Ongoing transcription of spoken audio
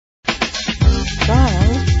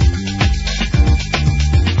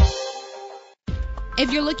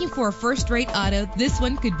If you're looking for a first-rate auto, this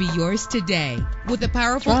one could be yours today. With a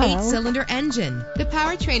powerful 8-cylinder engine, the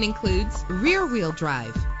powertrain includes rear-wheel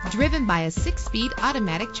drive, driven by a 6-speed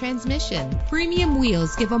automatic transmission. Premium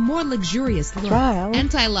wheels give a more luxurious look.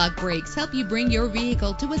 Anti-lock brakes help you bring your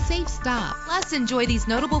vehicle to a safe stop. Plus, enjoy these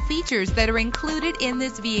notable features that are included in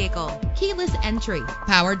this vehicle: keyless entry,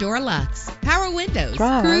 power door locks, power windows,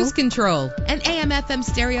 cruise control, an AM/FM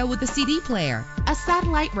stereo with a CD player, a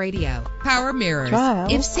satellite radio, power mirrors.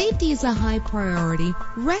 If safety is a high priority,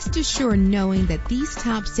 rest assured knowing that these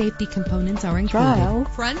top safety components are included: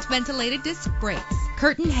 front ventilated disc brakes,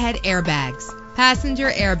 curtain head airbags, passenger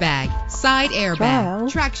airbag, side airbag,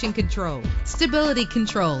 traction control, stability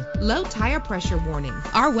control, low tire pressure warning.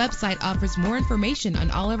 Our website offers more information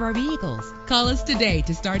on all of our vehicles. Call us today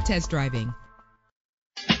to start test driving.